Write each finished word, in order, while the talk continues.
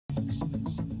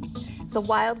It's a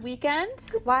wild weekend.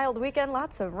 Wild weekend,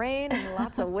 lots of rain and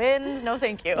lots of wind. No,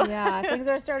 thank you. Yeah, things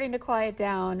are starting to quiet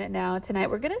down now tonight.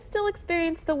 We're going to still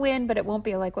experience the wind, but it won't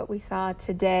be like what we saw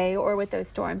today or with those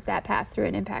storms that passed through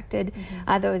and impacted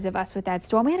those of us with that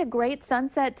storm. We had a great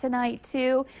sunset tonight,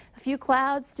 too. A few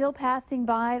clouds still passing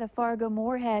by the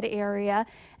Fargo-Moorhead area,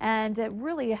 and it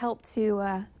really helped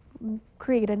to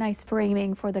create a nice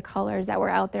framing for the colors that were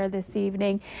out there this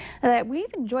evening.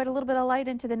 We've enjoyed a little bit of light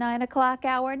into the 9 o'clock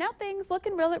hour. Now things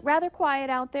looking rather quiet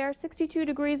out there. 62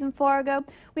 degrees in Fargo.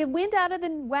 We have wind out of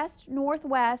the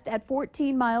west-northwest at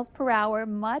 14 miles per hour,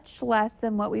 much less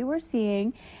than what we were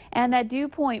seeing. And that dew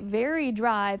point very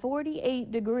dry,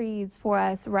 48 degrees for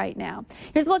us right now.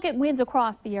 Here's a look at winds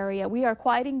across the area. We are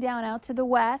quieting down out to the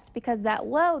west because that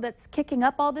low that's kicking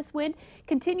up all this wind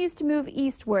continues to move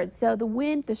eastward. So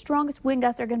the strongest wind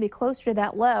gusts are going to be closer to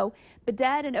that low.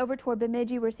 Baudette and over toward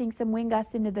Bemidji, we're seeing some wind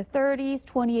gusts into the 30s,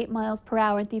 28 miles per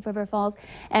hour in Thief River Falls,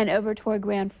 and over toward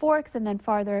Grand Forks, and then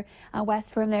farther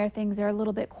west from there, things are a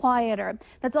little bit quieter.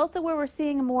 That's also where we're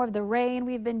seeing more of the rain.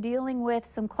 We've been dealing with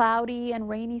some cloudy and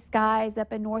rainy skies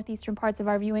up in northeastern parts of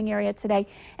our viewing area today,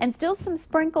 and still some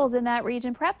sprinkles in that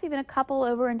region, perhaps even a couple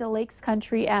over into Lakes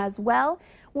Country as well.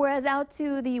 Whereas out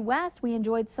to the west, we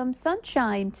enjoyed some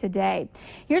sunshine today.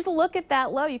 Here's a look at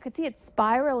that low. You can see it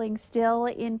spiraling still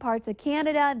in parts of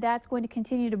Canada. That's going to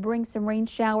continue to bring some rain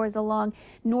showers along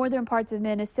northern parts of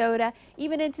Minnesota.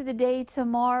 Even into the day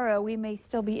tomorrow, we may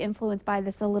still be influenced by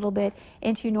this a little bit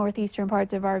into northeastern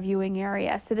parts of our viewing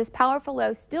area. So this powerful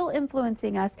low still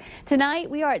influencing us. Tonight,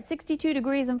 we are at 62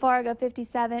 degrees in Fargo,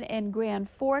 57 in Grand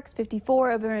Forks,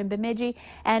 54 over in Bemidji,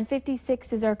 and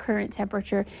 56 is our current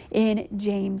temperature in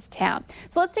Jamestown.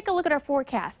 So let's take a look at our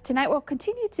forecast. Tonight we'll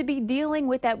continue to be dealing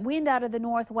with that wind out of the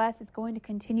northwest. It's going to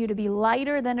continue to be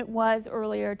lighter than it was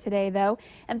earlier today, though.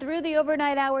 And through the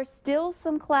overnight hours, still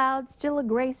some clouds, still a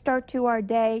gray start to our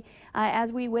day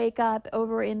as we wake up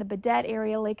over in the Baudette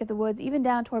area, Lake of the Woods, even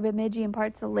down toward Bemidji and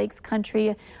parts of Lakes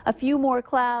Country. A few more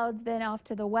clouds then off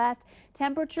to the west.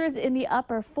 Temperatures in the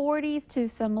upper 40s to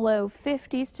some low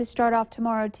 50s to start off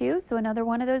tomorrow, too. So another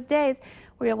one of those days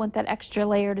where you'll want that extra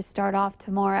layer to start off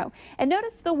tomorrow. And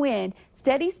notice the wind,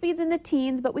 steady speeds in the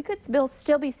teens, but we could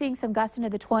still be seeing some gusts into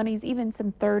the 20s, even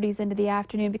some 30s into the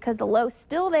afternoon because the low's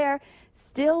still there,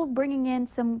 still bringing in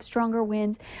some stronger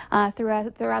winds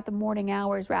throughout the morning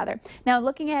hours, rather. Now,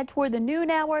 looking ahead toward the noon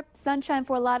hour, sunshine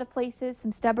for a lot of places,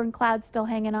 some stubborn clouds still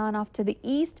hanging on off to the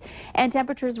east, and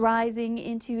temperatures rising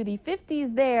into the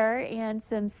 50s there and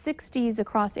some 60s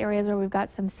across areas where we've got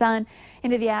some sun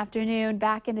into the afternoon,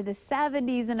 back into the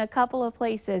 70s in a couple of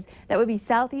places. That would be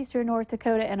southeastern North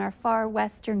Dakota and our far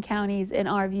western counties in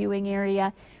our viewing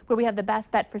area, where we have the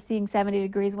best bet for seeing 70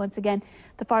 degrees. Once again,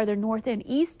 the farther north and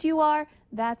east you are,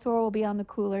 that's where we'll be on the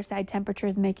cooler side.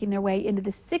 Temperatures making their way into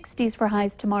the 60s for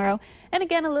highs tomorrow. And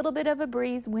again, a little bit of a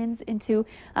breeze, winds into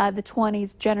the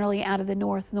 20s generally out of the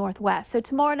northwest. So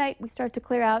tomorrow night we start to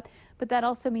clear out, but that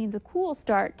also means a cool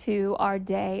start to our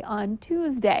day on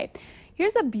Tuesday.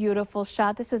 Here's a beautiful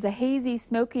shot. This was a hazy,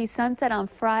 smoky sunset on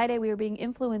Friday. We were being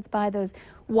influenced by those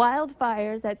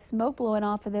wildfires, that smoke blowing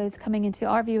off of those coming into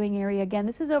our viewing area. Again,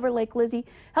 this is over Lake Lizzie.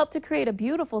 Helped to create a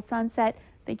beautiful sunset.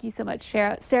 Thank you so much,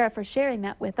 Sarah, for sharing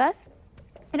that with us.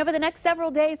 And over the next several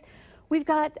days, we've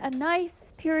got a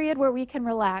nice period where we can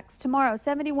relax. Tomorrow,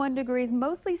 71 degrees,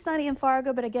 mostly sunny in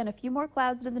Fargo, but again, a few more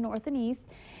clouds to the north and east.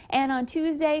 And on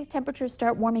Tuesday, temperatures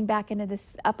start warming back into the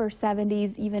upper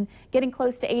 70s, even getting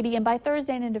close to 80. And by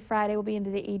Thursday and into Friday, we'll be into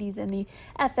the 80s in the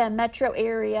FM metro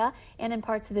area and in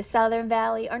parts of the Southern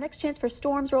Valley. Our next chance for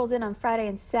storms rolls in on Friday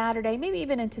and Saturday, maybe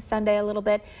even into Sunday a little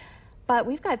bit. But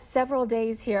we've got several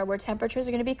days here where temperatures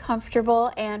are going to be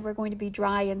comfortable and we're going to be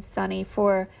dry and sunny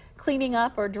for cleaning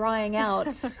up or drying out,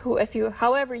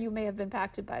 however you may have been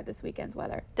impacted by this weekend's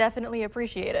weather. Definitely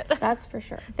appreciate it. That's for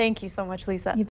sure. Thank you so much, Lisa.